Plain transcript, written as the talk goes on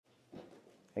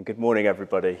And good morning,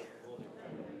 everybody.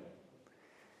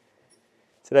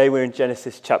 Today we're in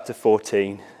Genesis chapter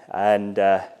 14, and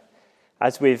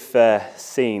as we've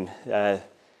seen,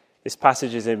 this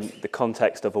passage is in the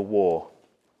context of a war.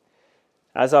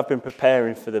 As I've been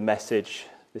preparing for the message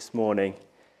this morning,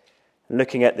 and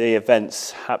looking at the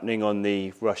events happening on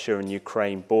the Russia and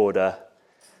Ukraine border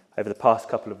over the past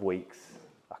couple of weeks,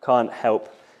 I can't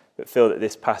help but feel that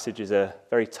this passage is a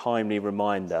very timely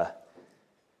reminder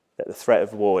that the threat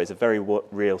of war is a very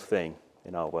real thing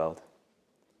in our world.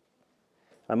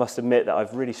 I must admit that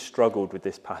I've really struggled with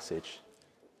this passage.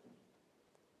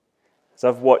 As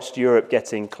I've watched Europe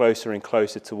getting closer and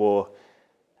closer to war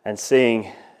and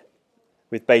seeing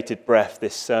with bated breath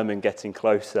this sermon getting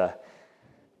closer,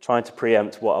 trying to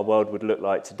preempt what our world would look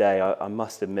like today, I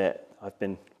must admit I've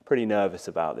been pretty nervous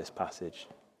about this passage.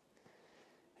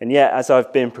 And yet, as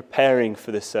I've been preparing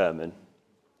for the sermon,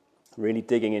 really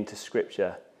digging into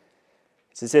Scripture,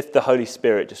 it's as if the Holy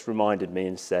Spirit just reminded me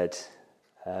and said,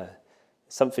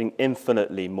 something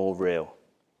infinitely more real,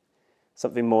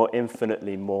 something more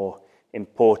infinitely more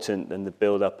important than the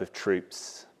build-up of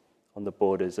troops on the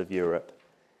borders of Europe.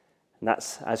 And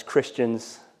that's, as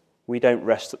Christians, we don't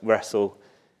wrestle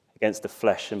against the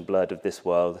flesh and blood of this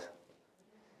world,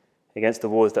 against the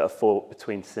wars that are fought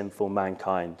between sinful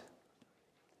mankind.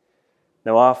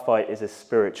 No, our fight is a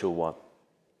spiritual one,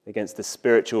 against the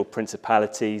spiritual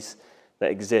principalities that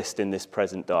exist in this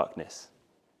present darkness.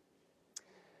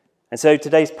 And so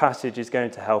today's passage is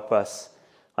going to help us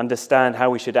understand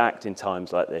how we should act in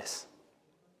times like this.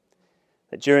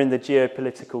 That during the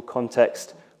geopolitical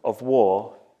context of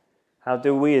war, how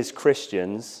do we as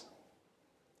Christians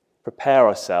prepare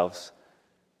ourselves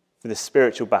for the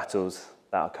spiritual battles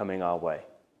that are coming our way?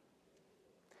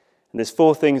 And there's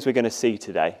 4 things we're going to see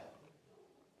today.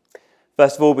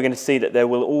 First of all, we're going to see that there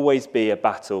will always be a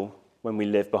battle when we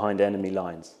live behind enemy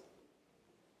lines.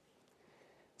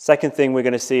 Second thing we're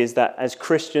going to see is that as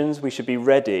Christians, we should be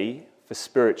ready for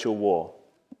spiritual war.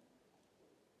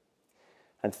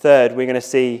 And third, we're going to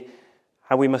see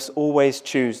how we must always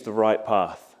choose the right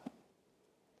path.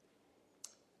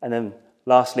 And then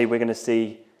lastly, we're going to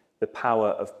see the power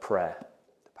of prayer.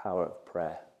 The power of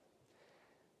prayer.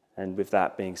 And with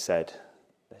that being said,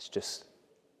 let's just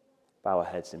bow our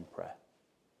heads in prayer.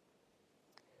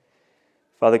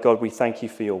 Father God, we thank you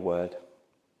for your word.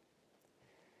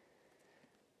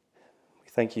 We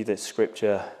thank you that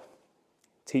Scripture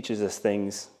teaches us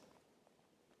things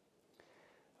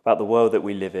about the world that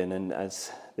we live in. And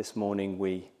as this morning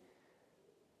we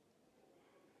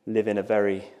live in a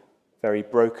very, very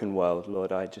broken world,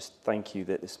 Lord, I just thank you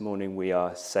that this morning we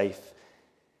are safe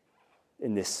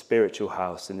in this spiritual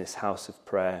house, in this house of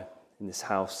prayer, in this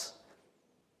house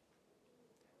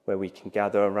where we can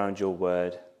gather around your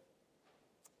word.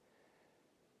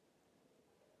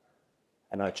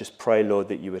 And I just pray, Lord,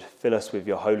 that you would fill us with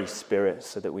your Holy Spirit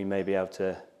so that we may be able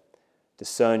to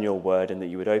discern your word and that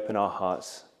you would open our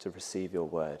hearts to receive your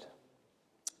word.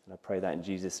 And I pray that in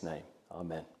Jesus' name.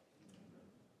 Amen.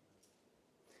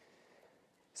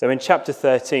 So in chapter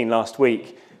 13 last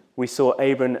week, we saw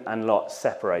Abram and Lot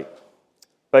separate.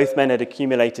 Both men had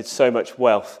accumulated so much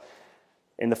wealth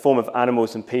in the form of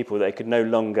animals and people that they could no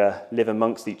longer live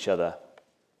amongst each other.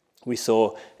 We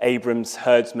saw Abram's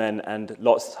herdsmen and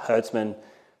Lot's herdsmen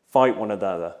fight one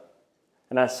another.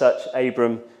 And as such,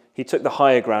 Abram, he took the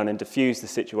higher ground and diffused the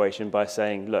situation by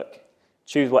saying, look,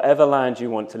 choose whatever land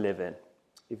you want to live in.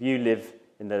 If you live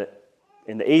in the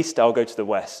east, I'll go to the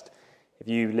west. If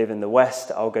you live in the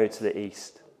west, I'll go to the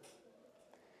east.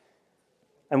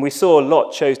 And we saw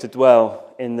Lot chose to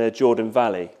dwell in the Jordan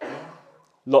Valley.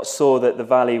 Lot saw that the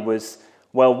valley was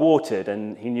well watered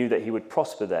and he knew that he would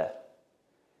prosper there.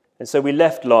 And so we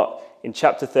left Lot in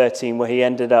chapter 13 where he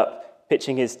ended up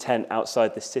pitching his tent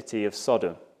outside the city of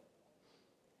Sodom,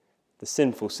 the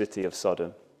sinful city of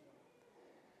Sodom.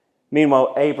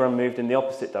 Meanwhile, Abram moved in the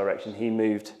opposite direction. He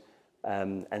moved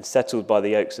and settled by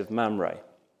the oaks of Mamre.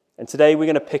 And today we're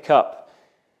going to pick up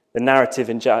the narrative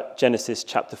in Genesis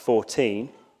chapter 14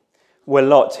 where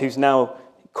Lot, who's now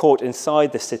caught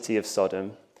inside the city of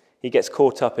Sodom, he gets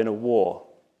caught up in a war.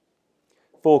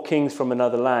 4 kings from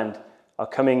another land are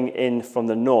coming in from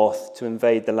the north to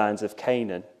invade the lands of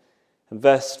Canaan. And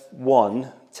verse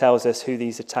 1 tells us who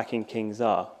these attacking kings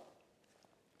are.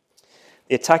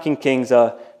 The attacking kings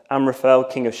are Amraphel,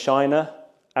 king of Shinar,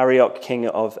 Arioch, king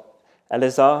of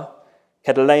Elazar,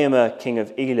 Kedorlaomer, king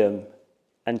of Elam,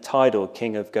 and Tidal,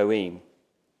 king of Goim.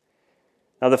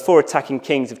 Now the 4 attacking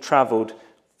kings have travelled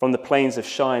from the plains of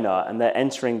Shinar and they're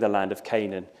entering the land of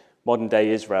Canaan, modern-day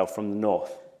Israel, from the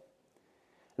north.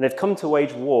 And they've come to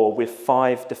wage war with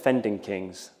 5 defending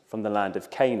kings from the land of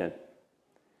Canaan.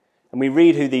 And we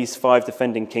read who these 5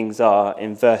 defending kings are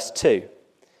in verse 2.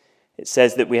 It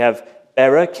says that we have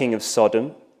Bera, king of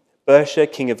Sodom,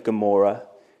 Bersha, king of Gomorrah,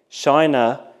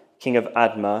 Shinar, king of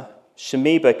Admah,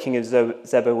 Shemeba, king of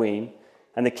Zeboim,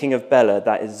 and the king of Bela,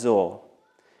 that is Zor.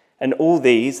 And all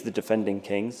these, the defending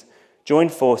kings,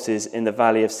 joined forces in the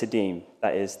valley of Siddim,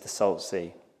 that is the Salt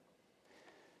Sea.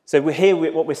 So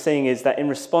what we're seeing is that in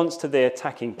response to the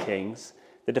attacking kings,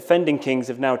 the defending kings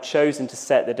have now chosen to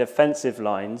set the defensive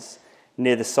lines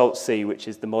near the Salt Sea, which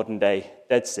is the modern-day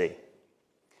Dead Sea.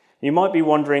 You might be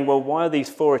wondering, well, why are these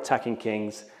 4 attacking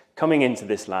kings coming into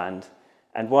this land,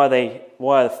 and why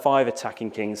are the 5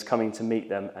 attacking kings coming to meet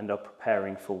them and are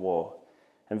preparing for war?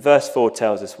 And verse 4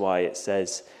 tells us why. It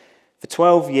says, for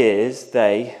 12 years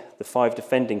they, the 5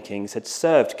 defending kings, had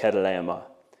served Chedorlaomer,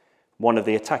 one of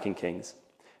the attacking kings.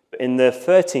 But in the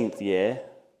 13th year,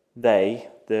 they,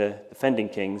 the defending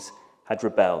kings, had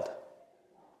rebelled.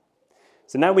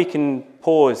 So now we can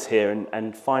pause here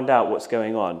and find out what's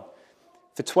going on.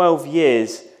 For 12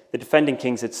 years, the defending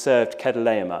kings had served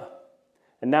Chedorlaomer.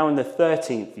 And now in the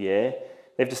 13th year,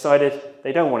 they've decided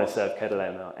they don't want to serve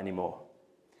Chedorlaomer anymore.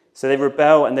 So they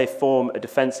rebel and they form a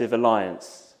defensive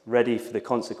alliance, ready for the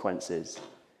consequences.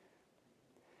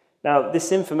 Now,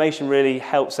 this information really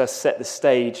helps us set the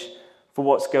stage for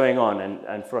what's going on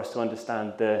and for us to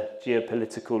understand the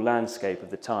geopolitical landscape of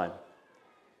the time.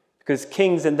 Because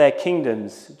kings and their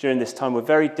kingdoms during this time were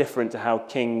very different to how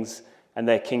kings and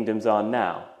their kingdoms are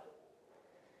now.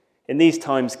 In these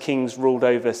times, kings ruled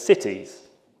over cities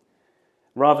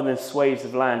rather than swathes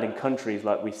of land in countries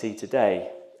like we see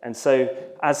today. And so,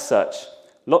 as such,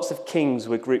 lots of kings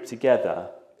were grouped together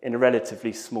in a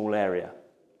relatively small area,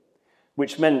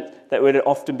 which meant that there would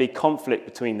often be conflict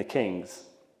between the kings.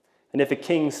 And if a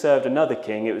king served another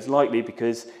king, it was likely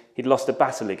because he'd lost a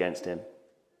battle against him.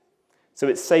 So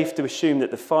it's safe to assume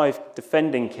that the 5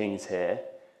 defending kings here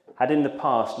had in the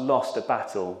past lost a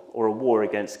battle or a war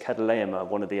against Chedorlaomer,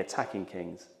 one of the attacking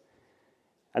kings.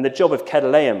 And the job of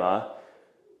Chedorlaomer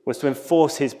was to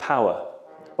enforce his power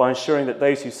by ensuring that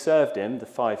those who served him, the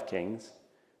 5 kings,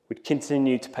 would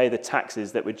continue to pay the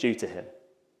taxes that were due to him.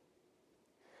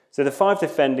 So the 5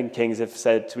 defending kings have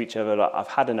said to each other, I've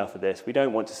had enough of this, we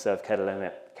don't want to serve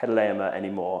Chedorlaomer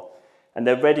anymore. And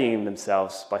they're readying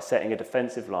themselves by setting a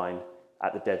defensive line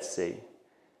at the Dead Sea.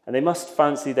 And they must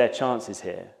fancy their chances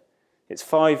here. It's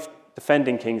 5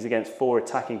 defending kings against 4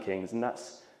 attacking kings, and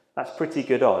that's pretty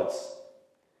good odds.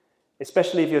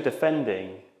 Especially if you're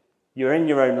defending, you're in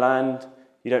your own land,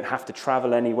 you don't have to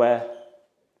travel anywhere.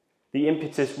 The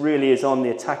impetus really is on the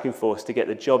attacking force to get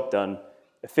the job done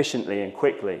efficiently and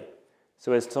quickly,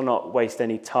 so as to not waste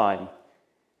any time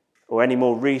or any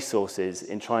more resources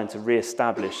in trying to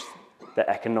re-establish their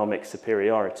economic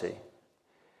superiority.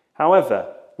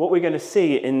 However, what we're going to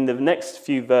see in the next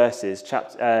few verses,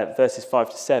 verses 5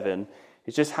 to 7,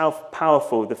 is just how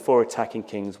powerful the 4 attacking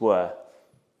kings were.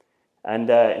 And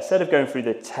instead of going through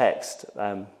the text,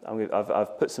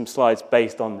 I've put some slides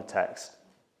based on the text.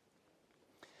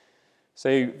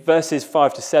 So verses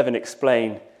 5 to 7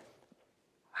 explain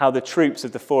how the troops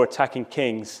of the 4 attacking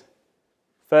kings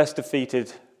first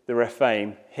defeated the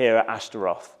Rephaim here at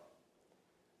Ashtaroth.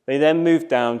 They then moved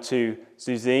down to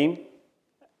Zuzim.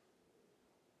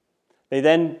 They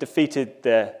then defeated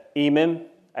the Emim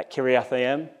at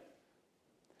Kiriathaim.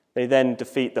 They then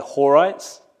defeat the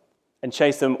Horites and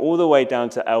chase them all the way down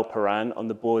to El Paran on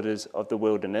the borders of the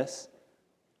wilderness.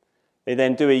 They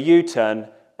then do a U-turn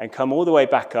and come all the way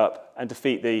back up and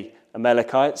defeat the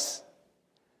Amalekites.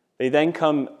 They then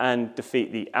come and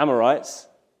defeat the Amorites.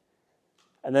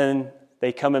 And then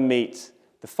they come and meet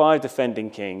the 5 defending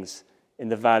kings in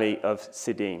the valley of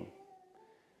Siddim.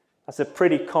 That's a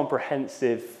pretty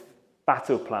comprehensive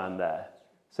battle plan there.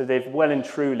 So they've well and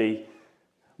truly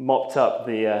mopped up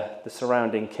the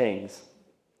surrounding kings.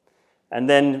 And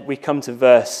then we come to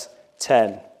verse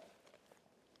 10.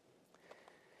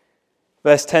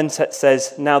 Verse 10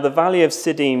 says, Now the valley of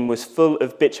Siddim was full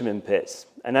of bitumen pits,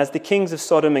 and as the kings of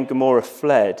Sodom and Gomorrah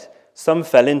fled, some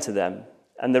fell into them,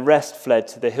 and the rest fled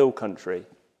to the hill country.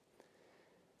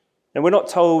 Now we're not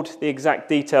told the exact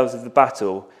details of the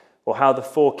battle or how the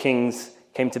 4 kings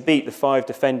came to beat the 5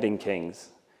 defending kings,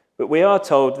 but we are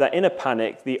told that in a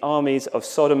panic, the armies of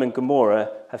Sodom and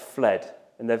Gomorrah have fled,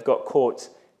 and they've got caught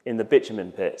in the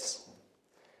bitumen pits.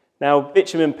 Now,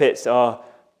 bitumen pits are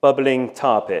bubbling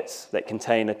tar pits that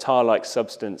contain a tar-like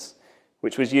substance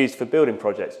which was used for building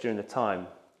projects during the time.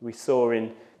 We saw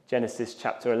in Genesis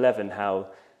chapter 11 how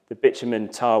the bitumen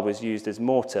tar was used as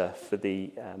mortar for the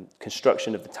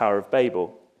construction of the Tower of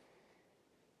Babel.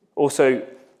 Also,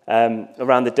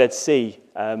 around the Dead Sea,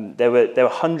 there were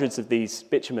hundreds of these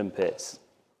bitumen pits,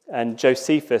 And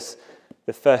Josephus,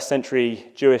 the first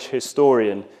century Jewish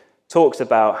historian, talks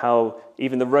about how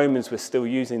even the Romans were still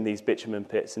using these bitumen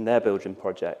pits in their building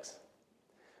projects.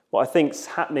 What I think is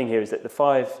happening here is that the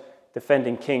 5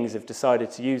 defending kings have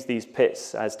decided to use these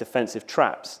pits as defensive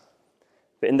traps.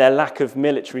 But in their lack of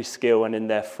military skill and in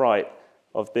their fright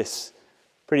of this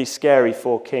pretty scary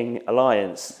 4-king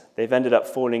alliance, they've ended up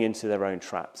falling into their own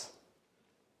traps.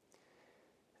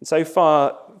 And so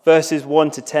far, verses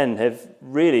 1 to 10 have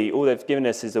really, all they've given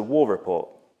us is a war report.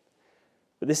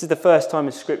 But this is the first time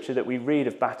in Scripture that we read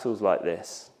of battles like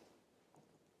this.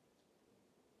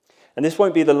 And this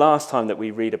won't be the last time that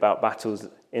we read about battles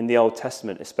in the Old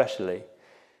Testament especially.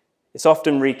 It's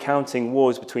often recounting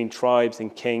wars between tribes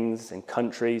and kings and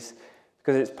countries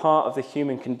because it's part of the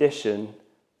human condition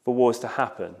for wars to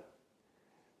happen.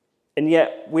 And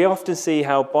yet, we often see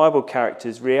how Bible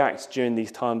characters react during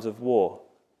these times of war.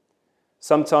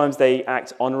 Sometimes they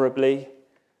act honorably,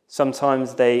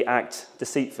 sometimes they act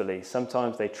deceitfully,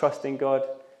 sometimes they trust in God,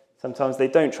 sometimes they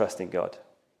don't trust in God.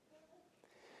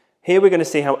 Here we're going to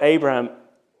see how Abraham,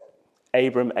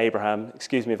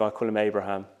 excuse me if I call him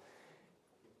Abraham.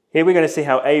 Here we're going to see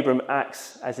how Abram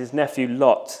acts as his nephew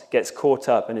Lot gets caught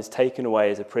up and is taken away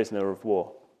as a prisoner of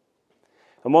war.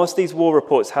 And whilst these war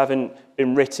reports haven't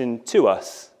been written to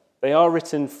us, they are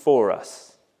written for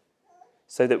us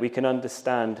so that we can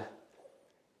understand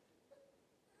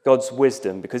God's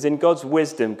wisdom. Because in God's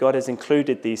wisdom, God has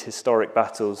included these historic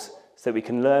battles so that we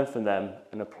can learn from them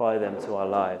and apply them to our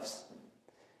lives.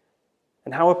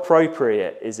 And how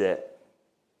appropriate is it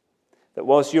that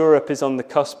whilst Europe is on the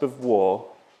cusp of war,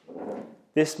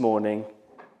 this morning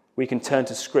we can turn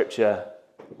to Scripture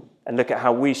and look at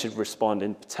how we should respond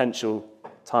in potential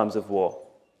times of war.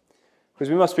 Because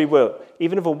we must be real,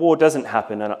 even if a war doesn't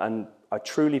happen, and I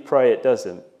truly pray it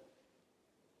doesn't,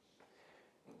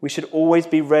 we should always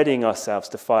be readying ourselves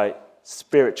to fight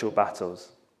spiritual battles.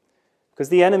 Because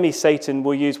the enemy, Satan,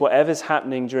 will use whatever's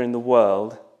happening during the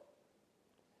world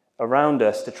around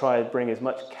us to try and bring as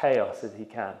much chaos as he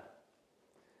can.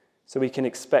 So we can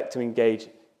expect to engage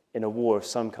in a war of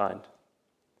some kind.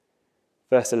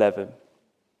 Verse 11.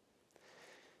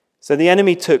 So the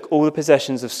enemy took all the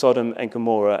possessions of Sodom and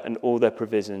Gomorrah and all their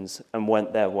provisions and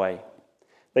went their way.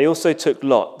 They also took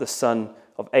Lot, the son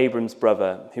of Abram's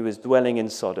brother, who was dwelling in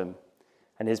Sodom,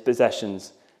 and his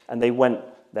possessions, and they went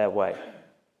their way.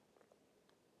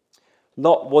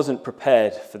 Lot wasn't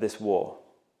prepared for this war.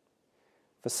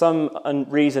 For some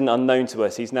reason unknown to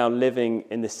us, he's now living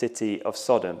in the city of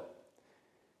Sodom.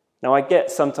 Now, I get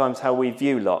sometimes how we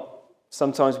view Lot.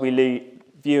 Sometimes we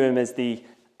view him as the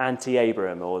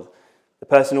anti-Abram, or the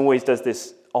person who always does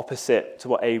this opposite to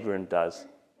what Abram does.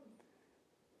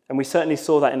 And we certainly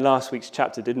saw that in last week's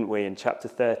chapter, didn't we, in chapter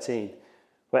 13,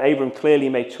 where Abram clearly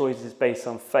made choices based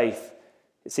on faith.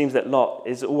 It seems that Lot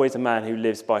is always a man who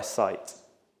lives by sight.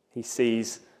 He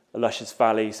sees a luscious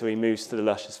valley, so he moves to the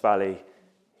luscious valley.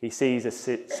 He sees a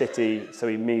city, so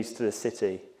he moves to the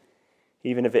city,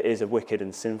 even if it is a wicked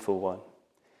and sinful one.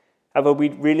 However,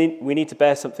 we need to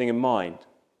bear something in mind.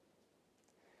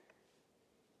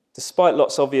 Despite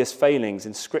Lot's obvious failings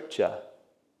in Scripture,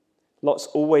 Lot's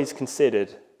always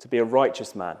considered to be a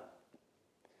righteous man.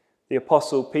 The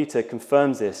Apostle Peter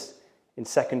confirms this in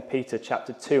 2 Peter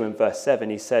chapter 2 and verse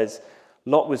 7. He says,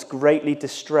 Lot was greatly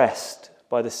distressed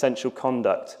by the sensual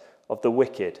conduct of the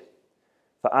wicked.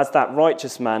 For as that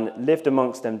righteous man lived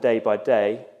amongst them day by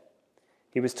day,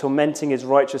 he was tormenting his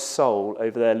righteous soul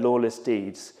over their lawless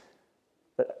deeds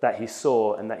that he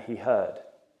saw and that he heard.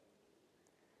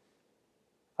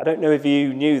 I don't know if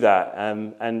you knew that,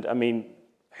 and I mean,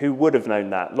 who would have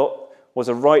known that? Lot was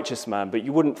a righteous man, but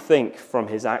you wouldn't think from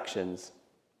his actions.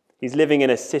 He's living in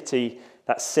a city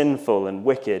that's sinful and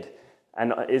wicked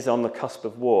and is on the cusp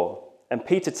of war. And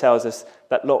Peter tells us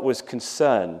that Lot was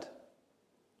concerned.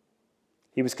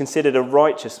 He was considered a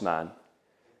righteous man.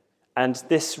 And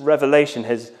this revelation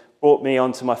has brought me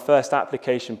on to my first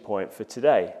application point for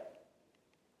today.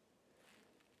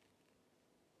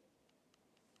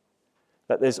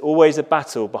 That there's always a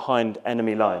battle behind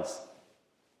enemy lines.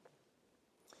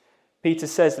 Peter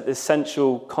says that the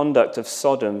sensual conduct of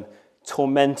Sodom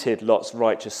tormented Lot's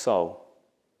righteous soul.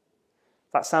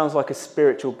 That sounds like a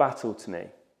spiritual battle to me.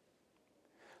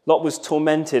 Lot was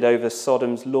tormented over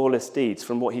Sodom's lawless deeds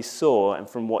from what he saw and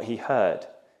from what he heard.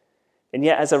 And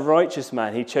yet, as a righteous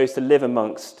man, he chose to live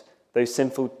amongst those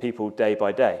sinful people day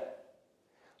by day.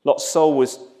 Lot's soul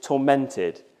was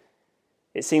tormented.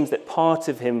 It seems that part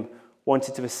of him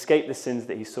wanted to escape the sins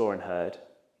that he saw and heard,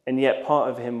 and yet part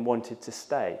of him wanted to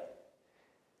stay.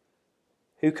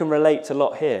 Who can relate to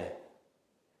Lot here?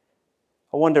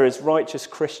 I wonder, as righteous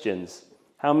Christians,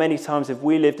 How many times have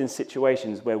we lived in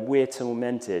situations where we're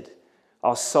tormented?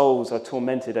 Our souls are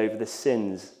tormented over the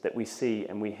sins that we see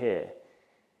and we hear.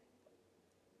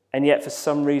 And yet, for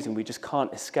some reason, we just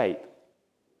can't escape.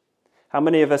 How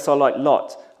many of us are like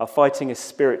Lot, are fighting a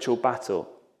spiritual battle?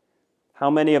 How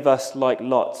many of us, like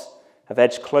Lot, have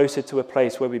edged closer to a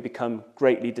place where we become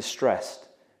greatly distressed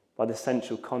by the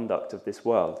sensual conduct of this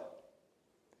world?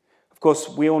 Of course,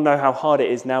 we all know how hard it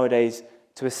is nowadays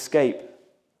to escape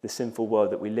the sinful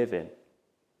world that we live in.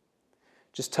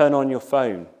 Just turn on your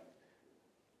phone,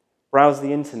 browse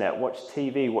the internet, watch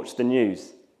TV, watch the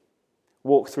news,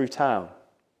 walk through town.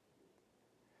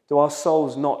 Do our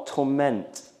souls not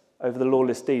torment over the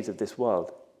lawless deeds of this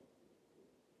world?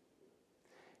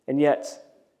 And yet,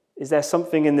 is there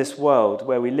something in this world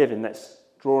where we live in that's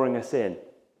drawing us in,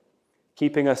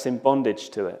 keeping us in bondage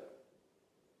to it?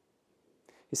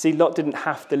 You see, Lot didn't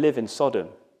have to live in Sodom.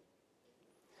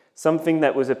 Something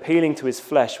that was appealing to his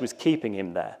flesh was keeping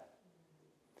him there.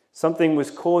 Something was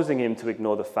causing him to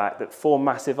ignore the fact that 4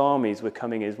 massive armies were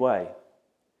coming his way.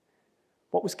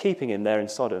 What was keeping him there in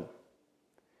Sodom?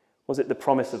 Was it the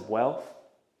promise of wealth?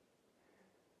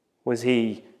 Was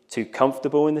he too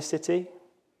comfortable in the city?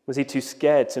 Was he too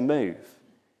scared to move?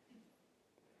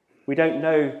 We don't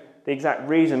know the exact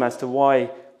reason as to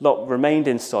why Lot remained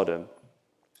in Sodom,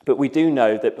 but we do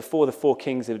know that before the 4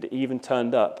 kings had even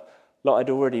turned up, Lot had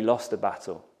already lost a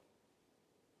battle.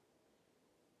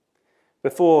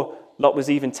 Before Lot was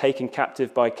even taken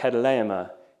captive by Chedorlaomer,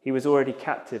 he was already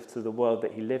captive to the world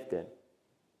that he lived in.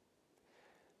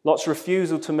 Lot's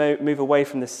refusal to move away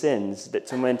from the sins that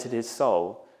tormented his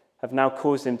soul have now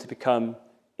caused him to become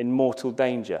in mortal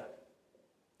danger.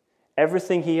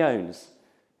 Everything he owns,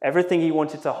 everything he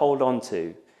wanted to hold on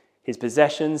to, his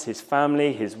possessions, his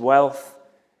family, his wealth,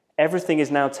 everything is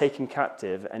now taken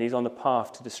captive and he's on the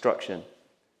path to destruction.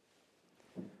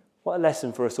 What a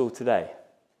lesson for us all today.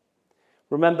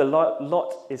 Remember,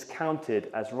 Lot is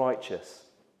counted as righteous.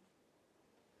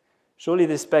 Surely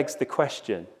this begs the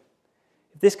question,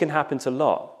 if this can happen to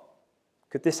Lot,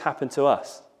 could this happen to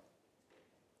us?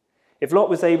 If Lot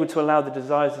was able to allow the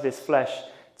desires of his flesh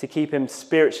to keep him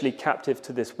spiritually captive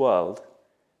to this world,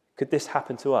 could this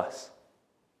happen to us?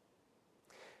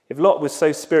 If Lot was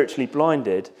so spiritually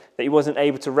blinded that he wasn't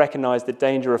able to recognize the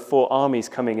danger of 4 armies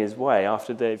coming his way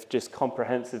after they've just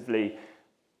comprehensively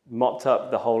mopped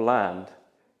up the whole land,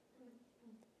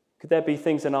 could there be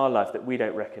things in our life that we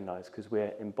don't recognize because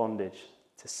we're in bondage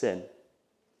to sin?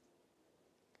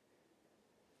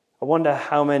 I wonder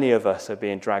how many of us are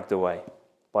being dragged away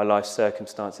by life's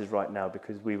circumstances right now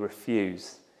because we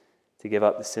refuse to give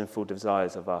up the sinful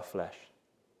desires of our flesh.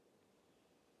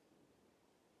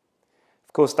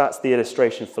 Of course, that's the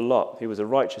illustration for Lot, who was a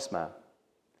righteous man.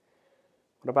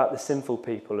 What about the sinful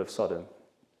people of Sodom?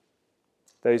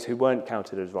 Those who weren't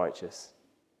counted as righteous?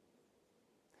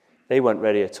 They weren't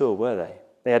ready at all, were they?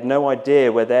 They had no idea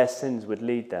where their sins would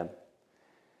lead them.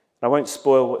 I won't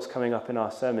spoil what's coming up in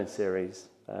our sermon series.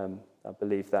 I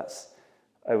believe that's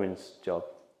Owen's job.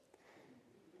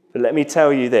 But let me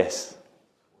tell you this.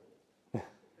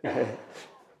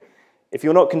 If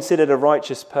you're not considered a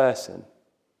righteous person,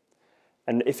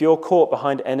 and if you're caught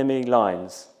behind enemy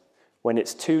lines when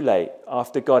it's too late,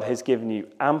 after God has given you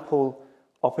ample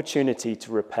opportunity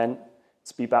to repent,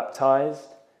 to be baptized,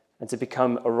 and to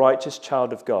become a righteous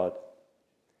child of God,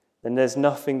 then there's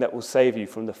nothing that will save you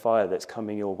from the fire that's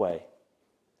coming your way.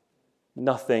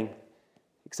 Nothing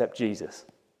except Jesus.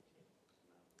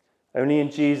 Only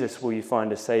in Jesus will you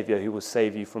find a Savior who will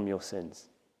save you from your sins.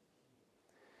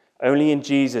 Only in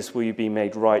Jesus will you be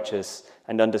made righteous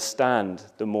and understand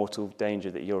the mortal danger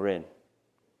that you're in.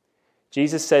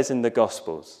 Jesus says in the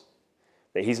Gospels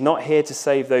that he's not here to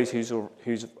save those who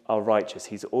are righteous.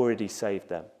 He's already saved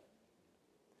them.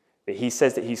 But he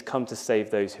says that he's come to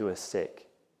save those who are sick.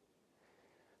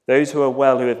 Those who are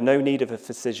well, who have no need of a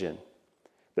physician,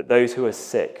 but those who are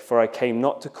sick. For I came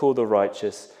not to call the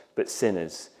righteous, but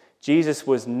sinners. Jesus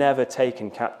was never taken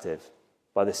captive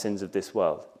by the sins of this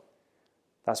world.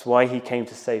 That's why he came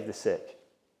to save the sick.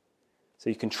 So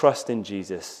you can trust in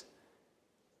Jesus.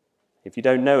 If you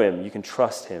don't know him, you can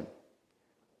trust him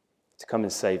to come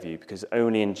and save you, because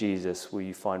only in Jesus will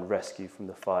you find rescue from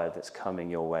the fire that's coming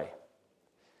your way.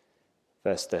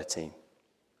 Verse 13.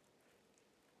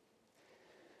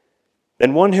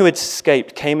 Then one who had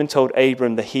escaped came and told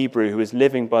Abram the Hebrew, who was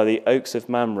living by the oaks of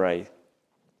Mamre,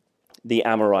 the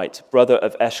Amorite, brother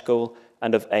of Eshcol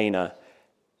and of Aner.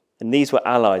 And these were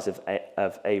allies of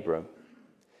Abram.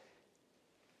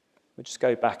 We'll just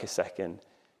go back a second.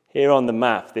 Here on the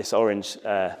map, this orange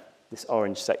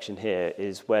section here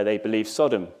is where they believe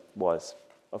Sodom was.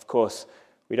 Of course,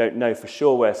 We don't know for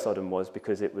sure where Sodom was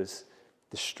because it was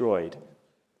destroyed.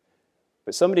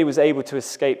 But somebody was able to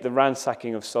escape the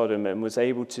ransacking of Sodom and was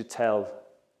able to tell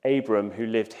Abram, who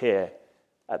lived here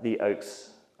at the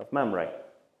Oaks of Mamre.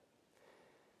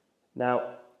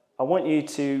 Now, I want you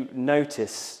to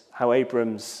notice how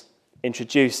Abram's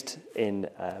introduced in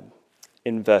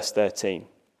verse 13.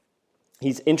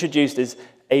 He's introduced as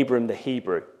Abram the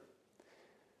Hebrew.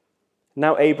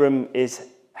 Now Abram is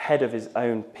head of his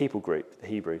own people group, the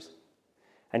Hebrews,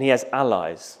 and he has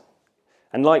allies.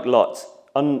 And like Lot,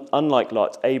 unlike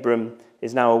Lot, Abram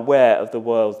is now aware of the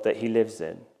world that he lives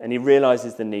in, and he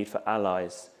realizes the need for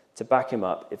allies to back him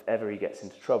up if ever he gets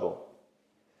into trouble.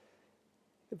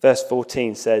 Verse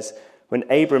 14 says, when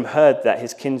Abram heard that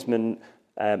his kinsman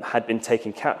had been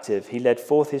taken captive, he led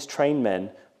forth his trained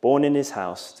men, born in his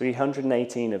house,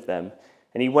 318 of them,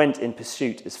 and he went in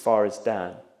pursuit as far as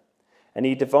Dan. And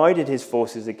he divided his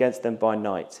forces against them by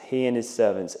night, he and his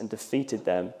servants, and defeated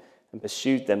them and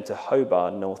pursued them to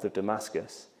Hobah, north of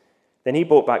Damascus. Then he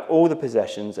brought back all the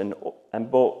possessions and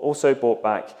also brought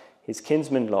back his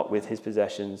kinsman Lot with his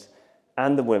possessions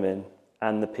and the women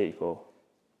and the people.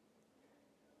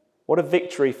 What a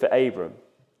victory for Abram.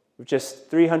 With just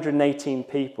 318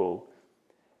 people,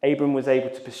 Abram was able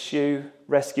to pursue,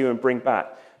 rescue, and bring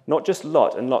back not just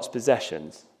Lot and Lot's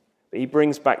possessions, but he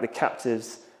brings back the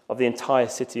captives of the entire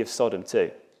city of Sodom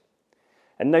too.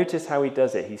 And notice how he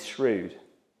does it. He's shrewd.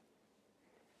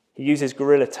 He uses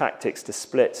guerrilla tactics to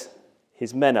split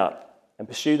his men up and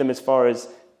pursue them as far as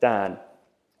Dan,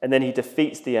 and then he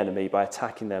defeats the enemy by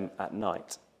attacking them at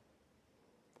night.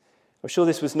 I'm sure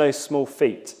this was no small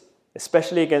feat,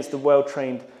 especially against the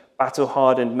well-trained,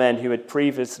 battle-hardened men who had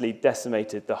previously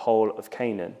decimated the whole of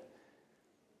Canaan.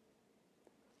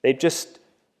 These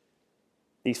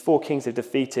 4 kings have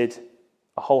defeated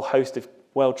a whole host of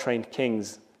well-trained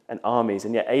kings and armies,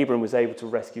 and yet Abram was able to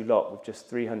rescue Lot with just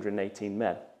 318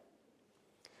 men.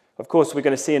 Of course, we're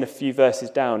going to see in a few verses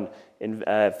down in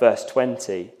verse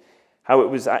 20 how it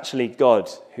was actually God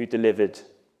who delivered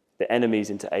the enemies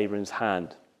into Abram's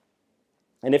hand.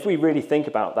 And if we really think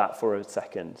about that for a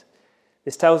second,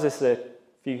 this tells us a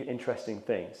few interesting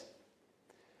things.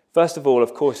 First of all,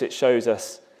 of course, it shows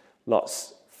us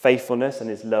Lot's faithfulness and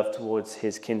his love towards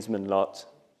his kinsman Lot,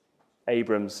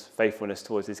 Abram's faithfulness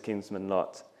towards his kinsman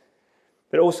Lot.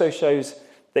 But it also shows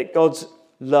that God's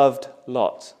loved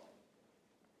Lot.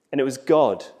 And it was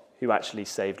God who actually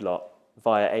saved Lot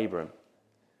via Abram.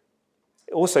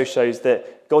 It also shows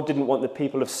that God didn't want the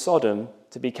people of Sodom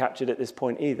to be captured at this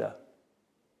point either.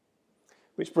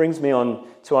 Which brings me on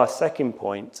to our second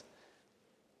point,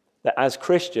 that as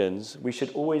Christians, we should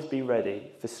always be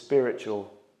ready for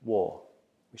spiritual war.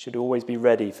 We should always be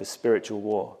ready for spiritual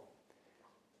war.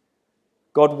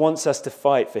 God wants us to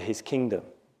fight for his kingdom.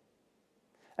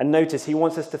 And notice, he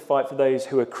wants us to fight for those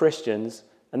who are Christians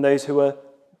and those who are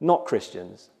not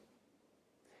Christians.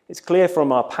 It's clear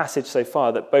from our passage so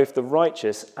far that both the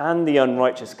righteous and the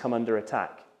unrighteous come under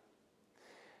attack.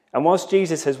 And whilst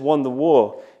Jesus has won the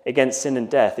war against sin and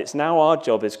death, it's now our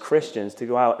job as Christians to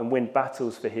go out and win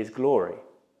battles for his glory.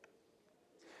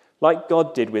 Like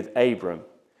God did with Abram,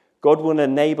 God will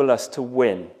enable us to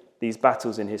win these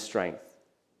battles in his strength.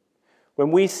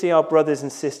 When we see our brothers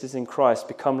and sisters in Christ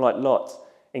become like Lot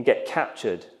and get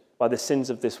captured by the sins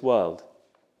of this world,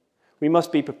 we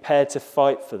must be prepared to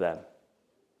fight for them.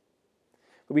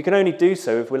 But we can only do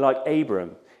so if we're like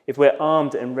Abram, if we're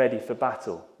armed and ready for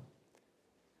battle.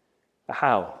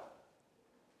 How?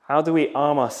 How do we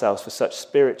arm ourselves for such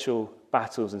spiritual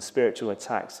battles and spiritual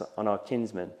attacks on our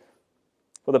kinsmen?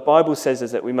 Well, the Bible says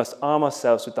is that we must arm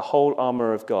ourselves with the whole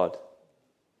armor of God.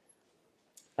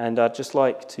 And I'd just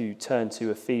like to turn to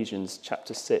Ephesians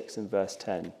chapter 6 and verse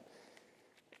 10.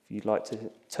 If you'd like to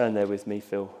turn there with me,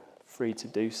 feel free to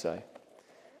do so.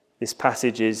 This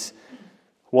passage is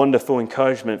wonderful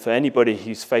encouragement for anybody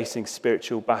who's facing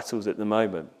spiritual battles at the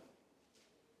moment.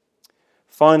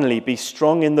 Finally, be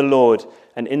strong in the Lord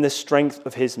and in the strength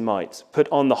of his might. Put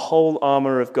on the whole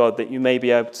armor of God that you may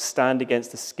be able to stand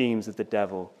against the schemes of the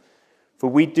devil. For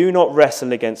we do not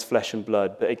wrestle against flesh and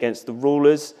blood, but against the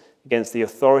rulers, against the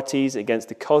authorities, against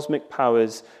the cosmic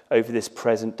powers over this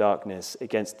present darkness,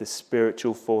 against the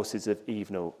spiritual forces of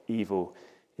evil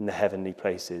in the heavenly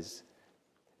places.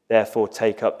 Therefore,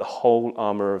 take up the whole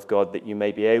armor of God that you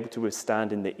may be able to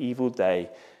withstand in the evil day,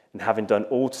 and having done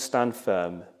all to stand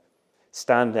firm,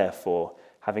 stand therefore,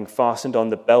 having fastened on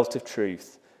the belt of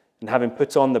truth, and having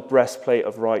put on the breastplate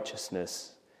of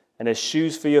righteousness, and as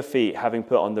shoes for your feet, having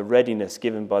put on the readiness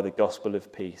given by the gospel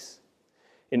of peace.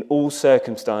 In all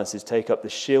circumstances, take up the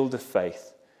shield of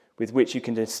faith, with which you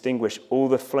can distinguish all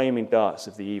the flaming darts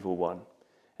of the evil one,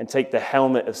 and take the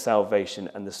helmet of salvation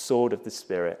and the sword of the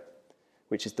Spirit,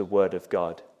 which is the word of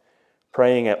God,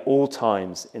 praying at all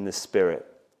times in the Spirit,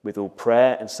 with all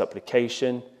prayer and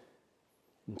supplication,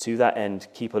 and to that end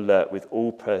keep alert with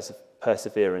all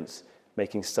perseverance,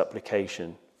 making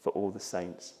supplication for all the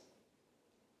saints.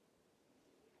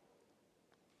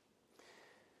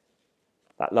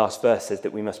 That last verse says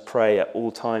that we must pray at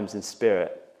all times in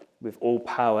spirit, with all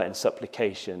power and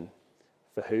supplication.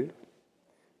 For who?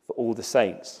 For all the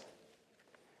saints.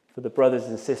 For the brothers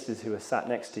and sisters who are sat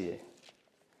next to you.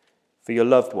 For your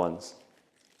loved ones.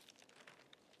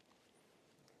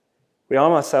 We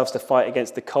arm ourselves to fight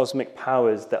against the cosmic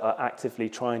powers that are actively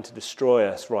trying to destroy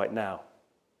us right now.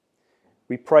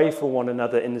 We pray for one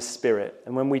another in the Spirit,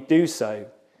 and when we do so,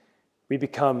 we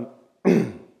become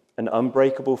an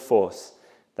unbreakable force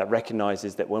that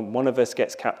recognizes that when one of us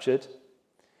gets captured,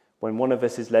 when one of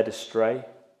us is led astray,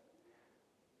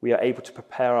 we are able to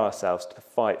prepare ourselves to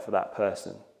fight for that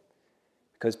person.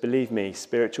 Because believe me,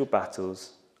 spiritual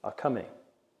battles are coming.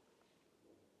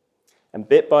 And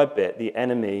bit by bit, the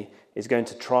enemy is going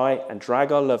to try and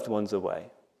drag our loved ones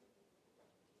away.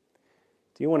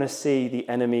 Do you want to see the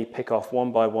enemy pick off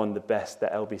one by one the best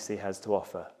that LBC has to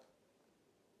offer?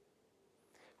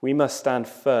 We must stand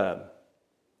firm.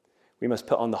 We must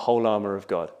put on the whole armor of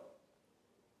God.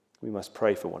 We must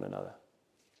pray for one another.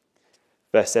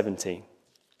 Verse 17.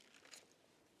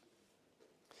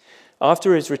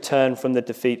 After his return from the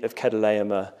defeat of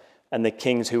Kedorlaomer and the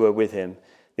kings who were with him,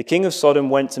 the king of Sodom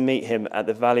went to meet him at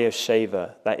the valley of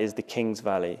Shaveh, that is the king's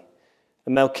valley.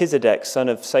 And Melchizedek, son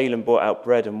of Salem, brought out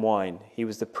bread and wine. He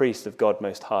was the priest of God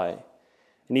Most High.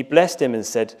 And he blessed him and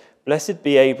said, "Blessed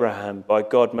be Abraham by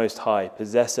God Most High,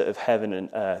 possessor of heaven and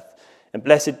earth. And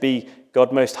blessed be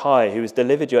God Most High, who has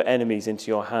delivered your enemies into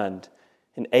your hand."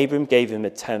 And Abram gave him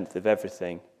 1/10 of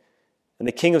everything. And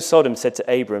the king of Sodom said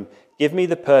to Abram, "Give me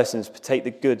the persons, but take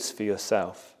the goods for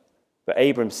yourself." But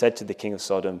Abram said to the king of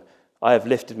Sodom, "I have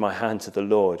lifted my hand to the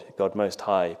Lord, God Most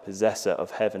High, possessor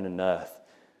of heaven and earth,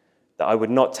 that I would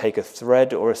not take a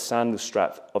thread or a sandal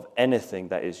strap of anything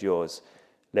that is yours,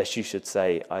 lest you should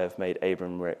say, I have made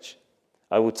Abram rich.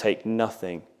 I will take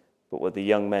nothing but what the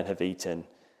young men have eaten,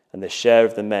 and the share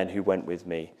of the men who went with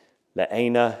me. Let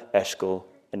Aner, Eshcol,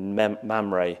 and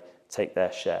Mamre take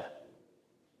their share."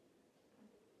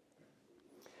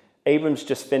 Abram's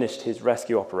just finished his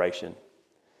rescue operation.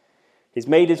 He's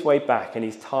made his way back and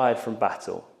he's tired from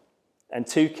battle. And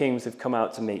 2 kings have come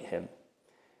out to meet him.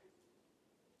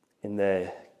 In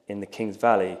the king's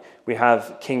valley, we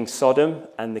have King Sodom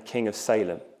and the king of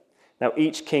Salem. Now,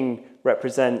 each king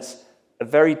represents a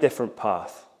very different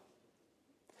path.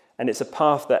 And it's a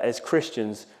path that, as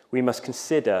Christians, we must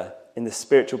consider in the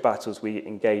spiritual battles we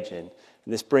engage in.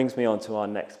 And this brings me on to our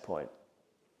next point.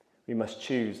 We must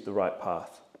choose the right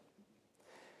path.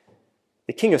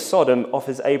 The king of Sodom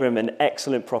offers Abram an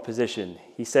excellent proposition.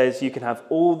 He says, you can have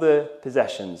all the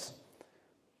possessions,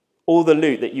 all the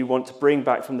loot that you want to bring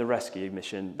back from the rescue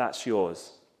mission, that's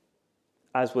yours,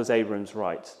 as was Abram's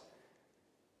right.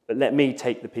 But let me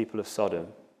take the people of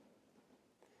Sodom.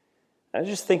 And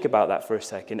just think about that for a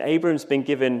second. Abram's been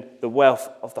given the wealth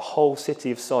of the whole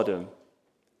city of Sodom,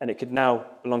 and it could now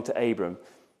belong to Abram.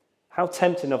 How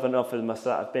tempting of an offer must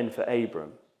that have been for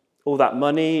Abram? All that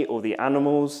money, all the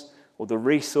animals, all the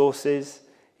resources,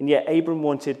 and yet Abram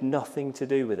wanted nothing to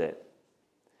do with it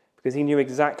because he knew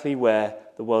exactly where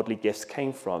the worldly gifts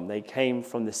came from. They came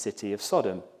from the city of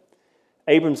Sodom.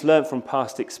 Abram's learned from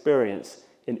past experience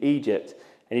in Egypt,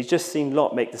 and he's just seen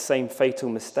Lot make the same fatal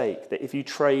mistake, that if you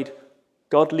trade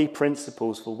godly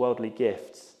principles for worldly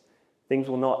gifts, things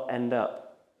will not end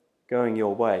up going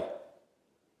your way.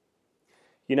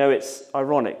 You know, it's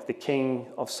ironic, the king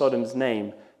of Sodom's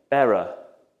name, Bera,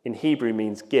 in Hebrew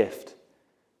means gift.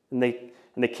 And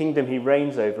the kingdom he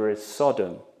reigns over is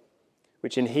Sodom,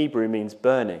 which in Hebrew means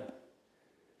burning.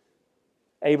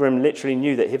 Abram literally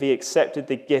knew that if he accepted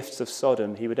the gifts of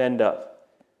Sodom, he would end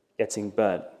up getting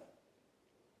burnt.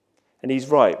 And he's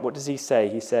right. What does he say?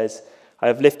 He says, I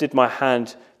have lifted my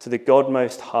hand to the God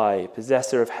Most High,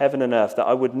 possessor of heaven and earth, that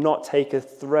I would not take a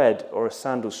thread or a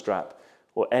sandal strap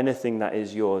or anything that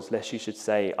is yours, lest you should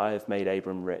say, I have made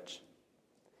Abram rich.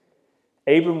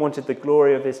 Abram wanted the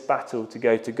glory of his battle to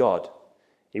go to God.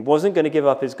 He wasn't going to give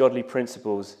up his godly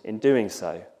principles in doing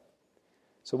so.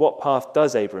 So what path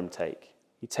does Abram take?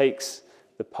 He takes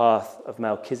the path of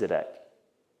Melchizedek.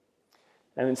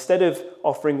 And instead of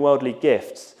offering worldly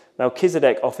gifts,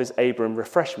 Melchizedek offers Abram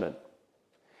refreshment.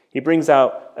 He brings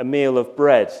out a meal of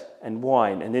bread and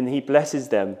wine, and then he blesses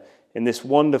them in this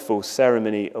wonderful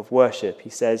ceremony of worship.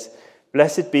 He says,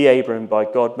 Blessed be Abram by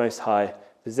God Most High,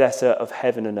 possessor of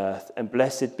heaven and earth, and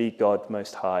blessed be God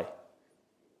Most High,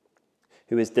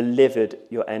 who has delivered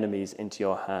your enemies into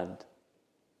your hand.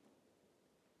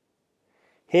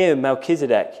 Here,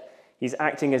 Melchizedek, he's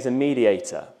acting as a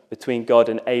mediator between God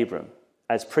and Abram,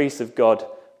 as priest of God,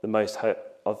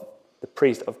 the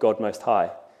priest of God Most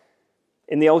High.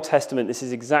 In the Old Testament, this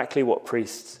is exactly what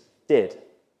priests did.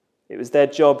 It was their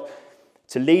job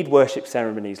to lead worship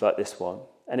ceremonies like this one,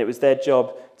 and it was their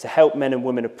job to help men and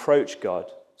women approach God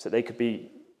so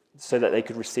that they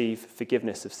could receive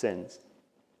forgiveness of sins.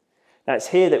 Now, it's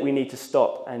here that we need to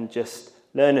stop and just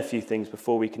learn a few things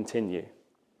before we continue.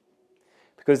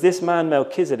 Because this man,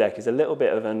 Melchizedek, is a little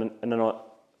bit of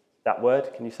that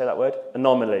word, can you say that word?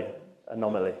 Anomaly.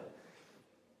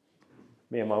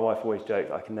 Me and my wife always joke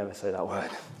that I can never say that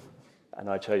word, and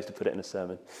I chose to put it in a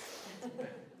sermon.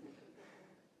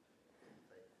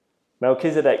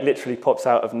 Melchizedek literally pops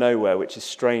out of nowhere, which is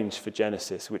strange for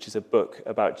Genesis, which is a book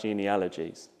about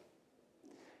genealogies.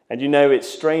 And you know, it's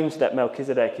strange that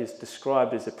Melchizedek is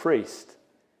described as a priest.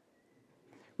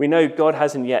 We know God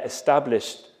hasn't yet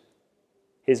established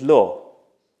his law.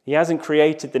 He hasn't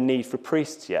created the need for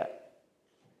priests yet.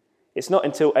 It's not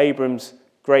until Abram's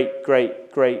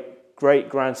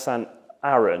great-great-great-great-grandson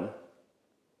Aaron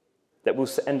that we'll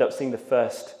end up seeing the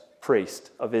first priest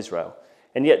of Israel.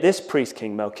 And yet this priest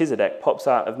king, Melchizedek, pops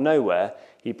out of nowhere.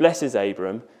 He blesses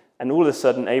Abram, and all of a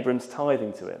sudden Abram's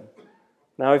tithing to him.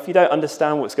 Now, if you don't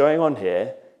understand what's going on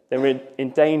here, then we're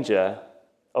in danger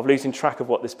of losing track of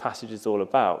what this passage is all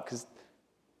about, because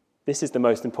this is the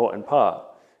most important part.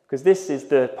 Because this is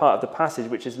the part of the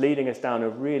passage which is leading us down a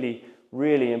really,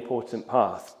 really important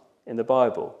path in the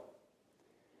Bible.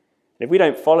 And if we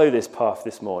don't follow this path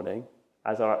this morning,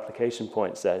 as our application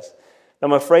point says,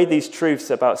 I'm afraid these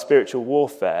truths about spiritual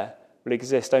warfare will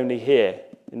exist only here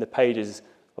in the pages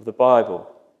of the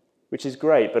Bible, which is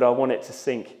great, but I want it to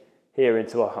sink here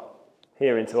into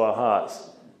our hearts.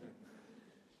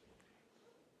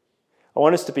 I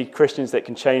want us to be Christians that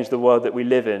can change the world that we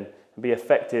live in and be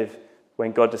effective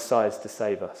when God decides to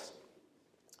save us.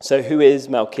 So who is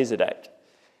Melchizedek?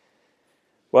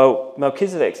 Well,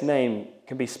 Melchizedek's name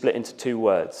can be split into two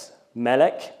words,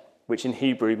 Melech, which in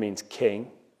Hebrew means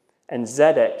king, and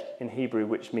Zedek in Hebrew,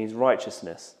 which means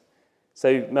righteousness.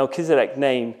 So Melchizedek's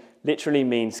name literally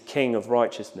means king of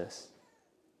righteousness.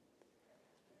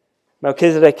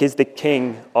 Melchizedek is the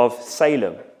king of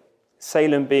Salem.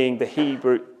 Salem being the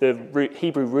Hebrew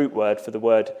root word for the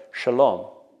word shalom,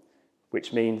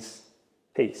 which means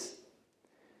peace.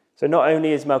 So not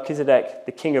only is Melchizedek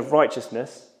the king of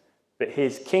righteousness, but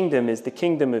his kingdom is the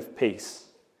kingdom of peace.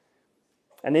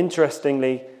 And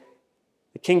interestingly,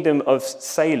 the kingdom of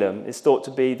Salem is thought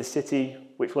to be the city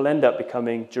which will end up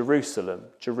becoming Jerusalem,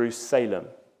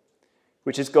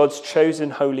 which is God's chosen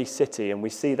holy city. And we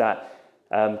see that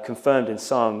confirmed in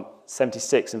Psalm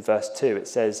 76 and verse 2. It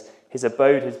says, his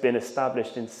abode has been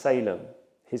established in Salem,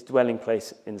 his dwelling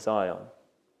place in Zion.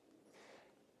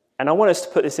 And I want us to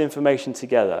put this information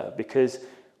together because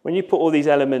when you put all these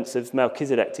elements of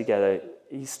Melchizedek together,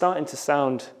 he's starting to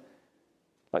sound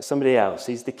like somebody else.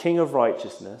 He's the king of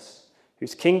righteousness,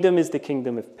 whose kingdom is the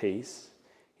kingdom of peace.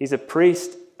 He's a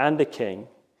priest and a king.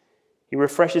 He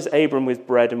refreshes Abram with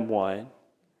bread and wine.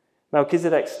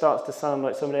 Melchizedek starts to sound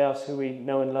like somebody else who we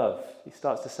know and love. He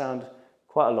starts to sound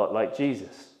quite a lot like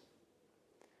Jesus.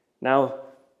 Now,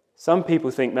 some people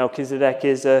think Melchizedek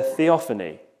is a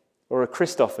theophany or a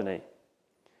Christophany.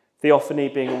 Theophany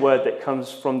being a word that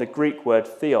comes from the Greek word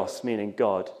theos, meaning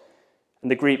God, and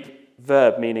the Greek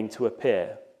verb meaning to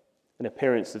appear, an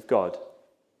appearance of God.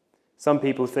 Some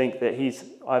people think that he's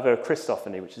either a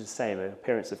Christophany, which is the same, an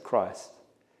appearance of Christ.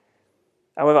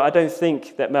 However, I don't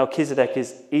think that Melchizedek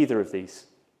is either of these.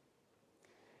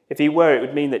 If he were, it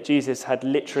would mean that Jesus had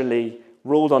literally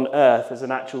ruled on earth as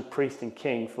an actual priest and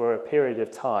king for a period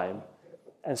of time,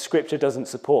 and Scripture doesn't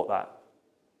support that.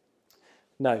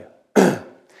 No.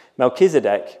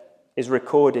 Melchizedek is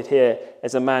recorded here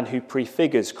as a man who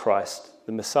prefigures Christ,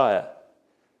 the Messiah.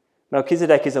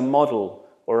 Melchizedek is a model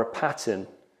or a pattern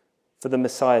for the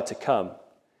Messiah to come.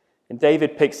 And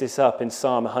David picks this up in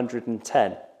Psalm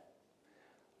 110.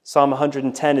 Psalm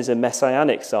 110 is a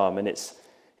messianic psalm, and it's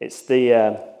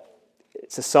a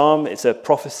psalm, it's a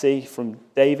prophecy from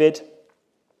David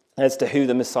as to who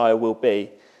the Messiah will be.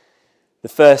 The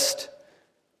first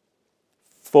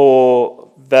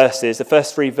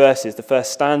three verses, the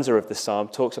first stanza of the psalm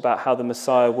talks about how the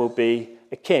Messiah will be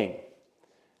a king.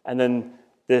 And then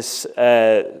this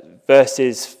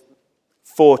verses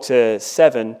 4 to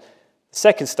 7, the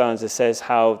second stanza says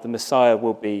how the Messiah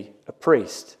will be a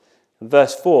priest. And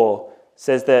verse 4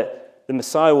 says that the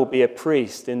Messiah will be a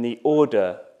priest in the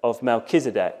order of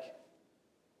Melchizedek.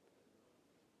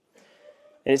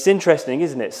 And it's interesting,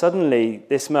 isn't it? Suddenly,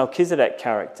 this Melchizedek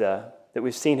character that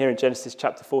we've seen here in Genesis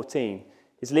chapter 14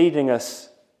 is leading us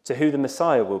to who the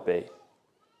Messiah will be.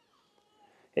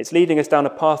 It's leading us down a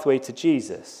pathway to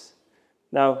Jesus.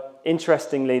 Now,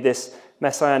 interestingly, this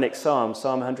messianic psalm,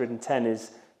 Psalm 110,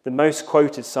 is the most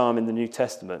quoted psalm in the New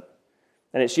Testament.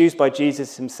 And it's used by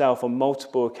Jesus himself on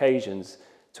multiple occasions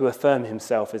to affirm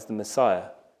himself as the Messiah.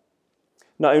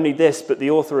 Not only this, but the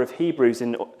author of Hebrews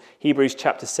in Hebrews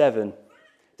chapter 7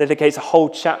 dedicates a whole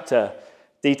chapter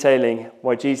detailing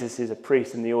why Jesus is a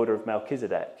priest in the order of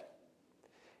Melchizedek.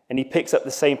 And he picks up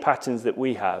the same patterns that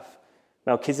we have.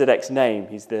 Melchizedek's name,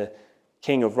 he's the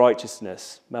king of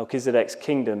righteousness. Melchizedek's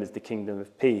kingdom is the kingdom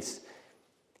of peace.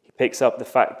 He picks up the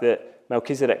fact that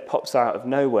Melchizedek pops out of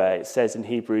nowhere. It says in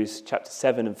Hebrews chapter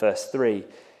 7 and verse 3,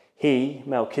 he,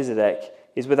 Melchizedek,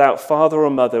 is without father or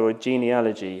mother or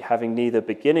genealogy, having neither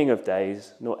beginning of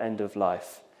days nor end of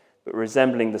life, but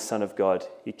resembling the Son of God,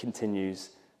 he continues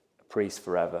a priest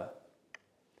forever.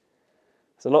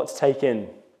 There's a lot to take in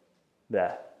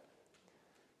there.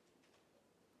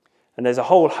 And there's a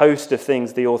whole host of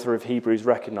things the author of Hebrews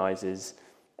recognizes.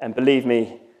 And believe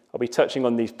me, I'll be touching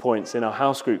on these points in our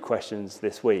house group questions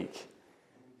this week.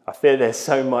 I fear there's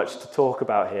so much to talk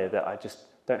about here that I just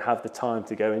don't have the time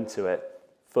to go into it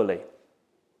fully.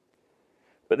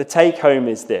 But the take home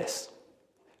is this.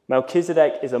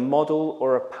 Melchizedek is a model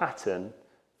or a pattern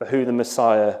for who the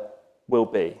Messiah will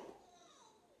be.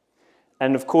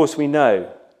 And of course we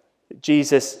know that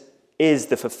Jesus is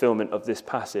the fulfillment of this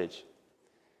passage,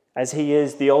 as he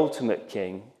is the ultimate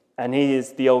king and he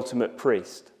is the ultimate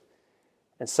priest.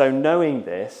 And so knowing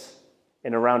this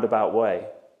in a roundabout way,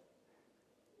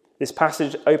 this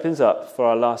passage opens up for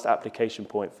our last application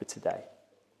point for today.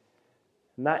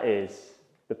 And that is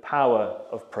the power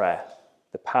of prayer.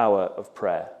 The power of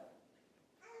prayer.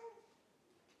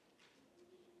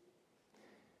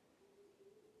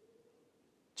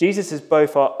 Jesus is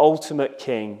both our ultimate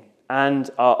king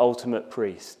and our ultimate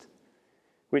priest,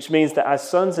 which means that as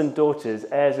sons and daughters,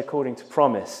 heirs according to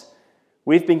promise,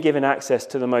 we've been given access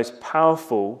to the most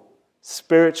powerful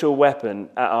spiritual weapon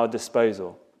at our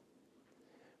disposal.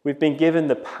 We've been given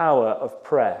the power of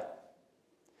prayer.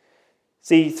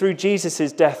 See, through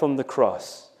Jesus' death on the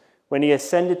cross, when he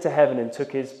ascended to heaven and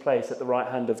took his place at the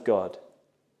right hand of God,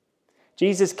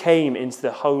 Jesus came into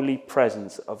the holy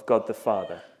presence of God the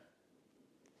Father.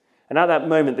 And at that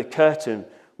moment, the curtain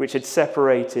which had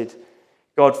separated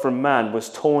God from man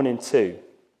was torn in two.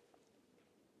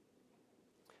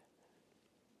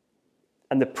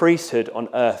 And the priesthood on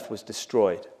earth was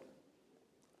destroyed.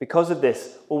 Because of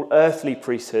this, all earthly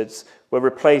priesthoods were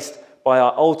replaced by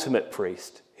our ultimate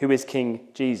priest, who is King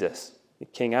Jesus,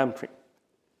 King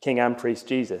and priest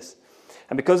Jesus.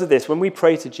 And because of this, when we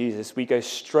pray to Jesus, we go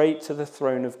straight to the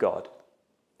throne of God.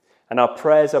 And our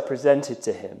prayers are presented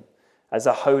to him as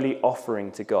a holy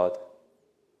offering to God.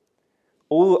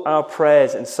 All our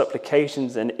prayers and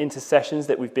supplications and intercessions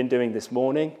that we've been doing this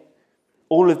morning,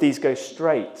 all of these go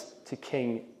straight to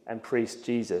King and priest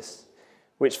Jesus,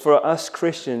 which for us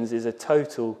Christians is a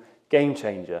total game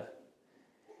changer.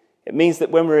 It means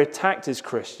that when we're attacked as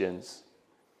Christians,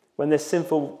 when the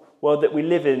sinful world that we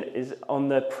live in is on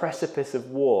the precipice of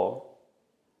war,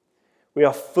 we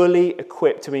are fully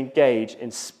equipped to engage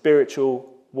in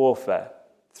spiritual warfare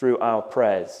through our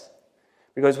prayers,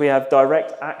 because we have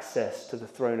direct access to the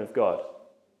throne of God.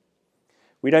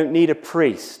 We don't need a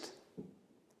priest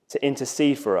to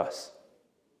intercede for us.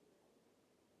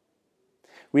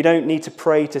 We don't need to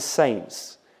pray to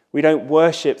saints. We don't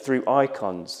worship through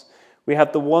icons. We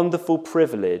have the wonderful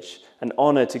privilege and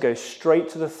honor to go straight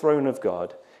to the throne of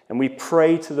God, and we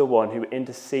pray to the one who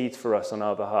intercedes for us on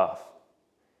our behalf.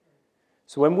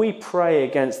 So when we pray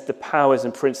against the powers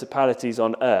and principalities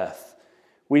on earth,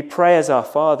 we pray as our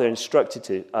Father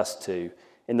instructed us to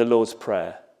in the Lord's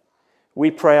Prayer.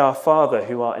 We pray, our Father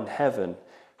who art in heaven,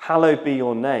 hallowed be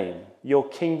your name. Your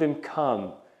kingdom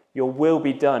come, your will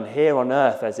be done here on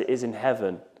earth as it is in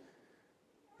heaven.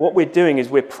 What we're doing is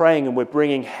we're praying and we're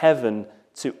bringing heaven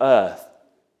to earth.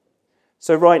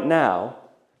 So right now,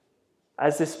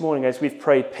 as this morning, as we've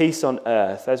prayed peace on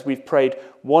earth, as we've prayed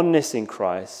oneness in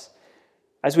Christ,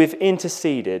 as we've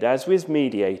interceded, as we've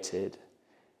mediated,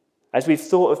 as we've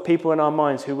thought of people in our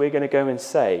minds who we're going to go and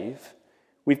save,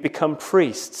 we've become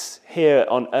priests here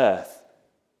on earth.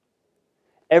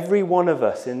 Every one of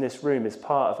us in this room is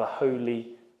part of a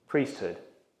holy priesthood.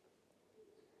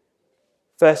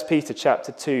 1 Peter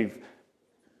chapter 2,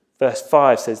 verse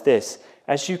 5 says this,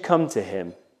 as you come to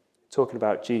him, talking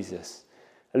about Jesus,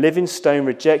 a living stone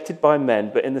rejected by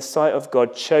men, but in the sight of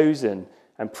God chosen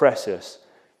and precious.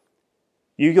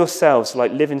 You yourselves,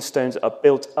 like living stones, are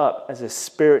built up as a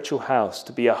spiritual house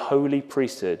to be a holy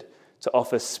priesthood, to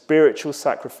offer spiritual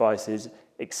sacrifices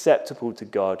acceptable to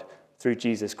God through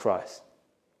Jesus Christ.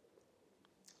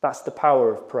 That's the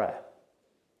power of prayer.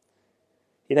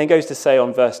 He then goes to say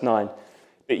on verse 9,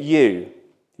 but you,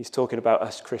 he's talking about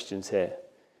us Christians here,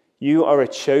 you are a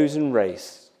chosen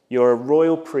race, you're a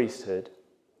royal priesthood,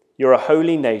 you're a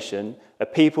holy nation, a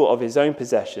people of his own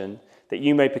possession, that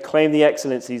you may proclaim the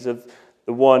excellencies of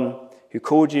the one who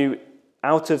called you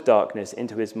out of darkness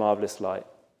into his marvelous light.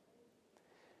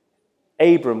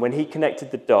 Abram, when he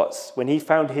connected the dots, when he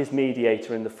found his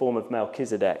mediator in the form of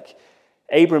Melchizedek,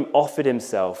 Abram offered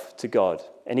himself to God,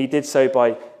 and he did so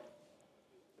by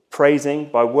praising,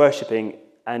 by worshipping,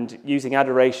 and using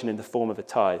adoration in the form of a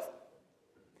tithe.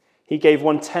 He gave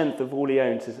 1/10 of all he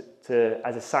owned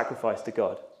as a sacrifice to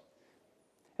God.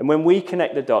 And when we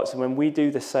connect the dots and when we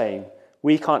do the same,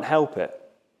 we can't help it.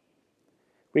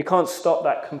 We can't stop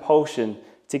that compulsion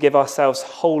to give ourselves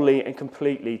wholly and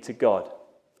completely to God.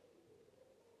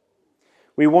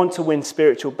 We want to win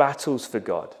spiritual battles for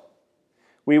God.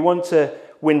 We want to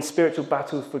win spiritual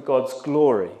battles for God's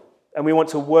glory. And we want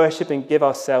to worship and give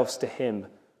ourselves to him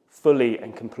fully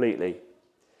and completely.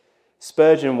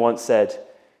 Spurgeon once said,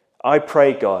 I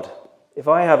pray God, if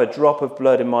I have a drop of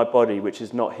blood in my body which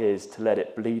is not his, to let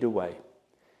it bleed away.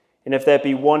 And if there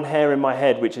be one hair in my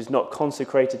head which is not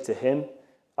consecrated to him,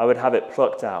 I would have it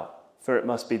plucked out, for it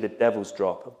must be the devil's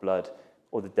drop of blood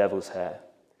or the devil's hair.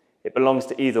 It belongs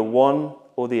to either one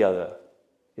or the other.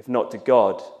 If not to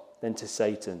God, then to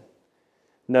Satan.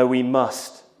 No, we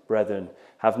must, brethren,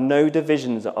 have no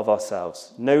divisions of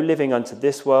ourselves, no living unto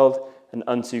this world and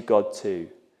unto God too.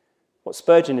 What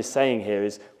Spurgeon is saying here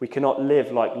is we cannot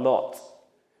live like Lot,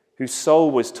 whose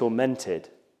soul was tormented,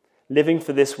 living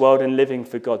for this world and living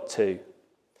for God too.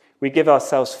 We give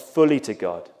ourselves fully to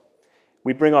God.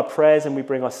 We bring our prayers and we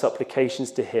bring our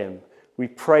supplications to him. We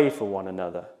pray for one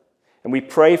another. And we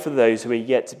pray for those who are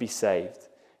yet to be saved.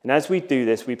 And as we do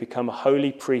this, we become a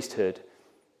holy priesthood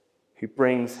who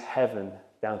brings heaven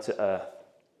down to earth.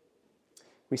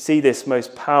 We see this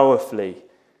most powerfully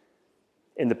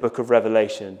in the book of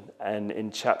Revelation and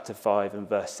in chapter 5 and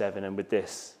verse 7. And with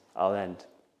this, I'll end.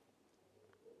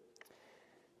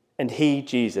 And he,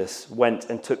 Jesus, went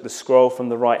and took the scroll from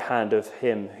the right hand of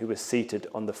him who was seated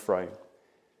on the throne.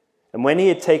 And when he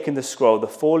had taken the scroll, the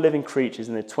 4 living creatures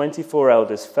and the 24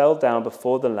 elders fell down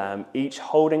before the Lamb, each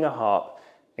holding a harp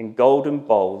and golden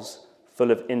bowls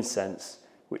full of incense,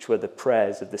 which were the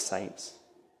prayers of the saints.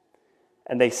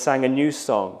 And they sang a new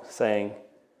song, saying,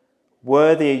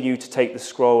 Worthy are you to take the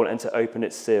scroll and to open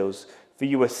its seals, for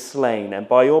you were slain, and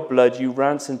by your blood you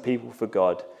ransomed people for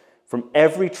God, from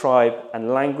every tribe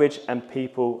and language and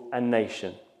people and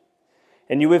nation.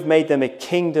 And you have made them a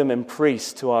kingdom and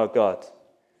priests to our God,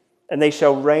 and they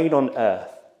shall reign on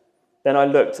earth. Then I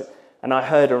looked, and I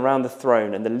heard around the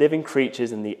throne, and the living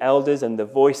creatures, and the elders, and the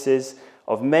voices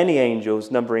of many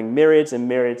angels, numbering myriads and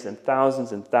myriads and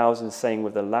thousands, saying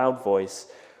with a loud voice,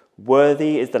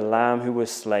 Worthy is the Lamb who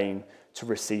was slain to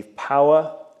receive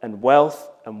power and wealth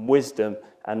and wisdom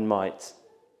and might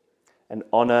and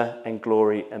honor and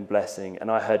glory and blessing.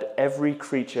 And I heard every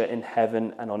creature in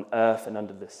heaven and on earth and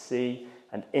under the sea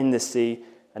and in the sea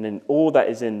and in all that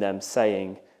is in them,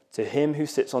 saying, To him who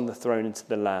sits on the throne and to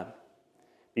the Lamb,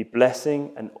 be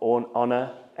blessing and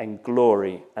honor and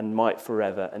glory and might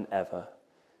forever and ever.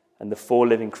 And the 4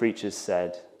 living creatures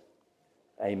said,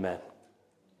 Amen.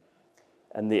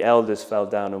 And the elders fell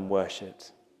down and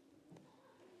worshipped.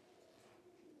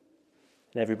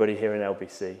 And everybody here in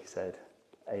LBC said,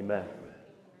 Amen.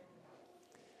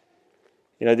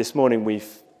 You know, this morning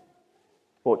we've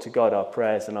brought to God our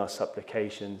prayers and our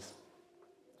supplications.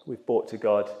 We've brought to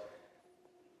God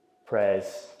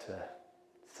prayers to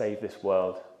save this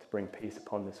world, to bring peace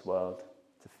upon this world,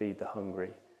 to feed the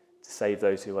hungry, to save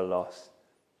those who are lost.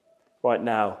 Right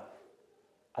now,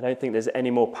 I don't think there's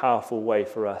any more powerful way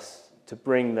for us to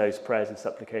bring those prayers and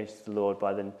supplications to the Lord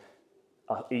than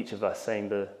each of us saying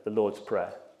the Lord's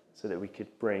Prayer, so that we could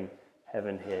bring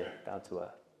heaven here down to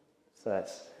earth. So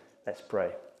let's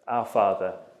pray. Our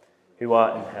Father, who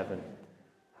art in heaven,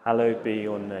 hallowed be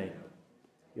your name.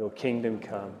 Your kingdom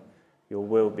come, your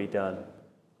will be done,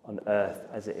 on earth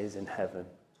as it is in heaven.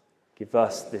 Give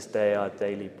us this day our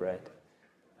daily bread,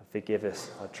 and forgive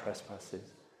us our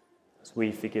trespasses, as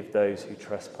we forgive those who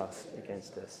trespass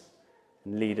against us.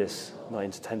 And lead us not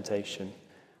into temptation,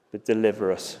 but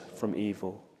deliver us from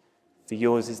evil. For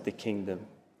yours is the kingdom,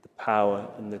 the power,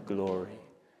 and the glory,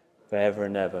 forever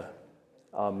and ever.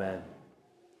 Amen.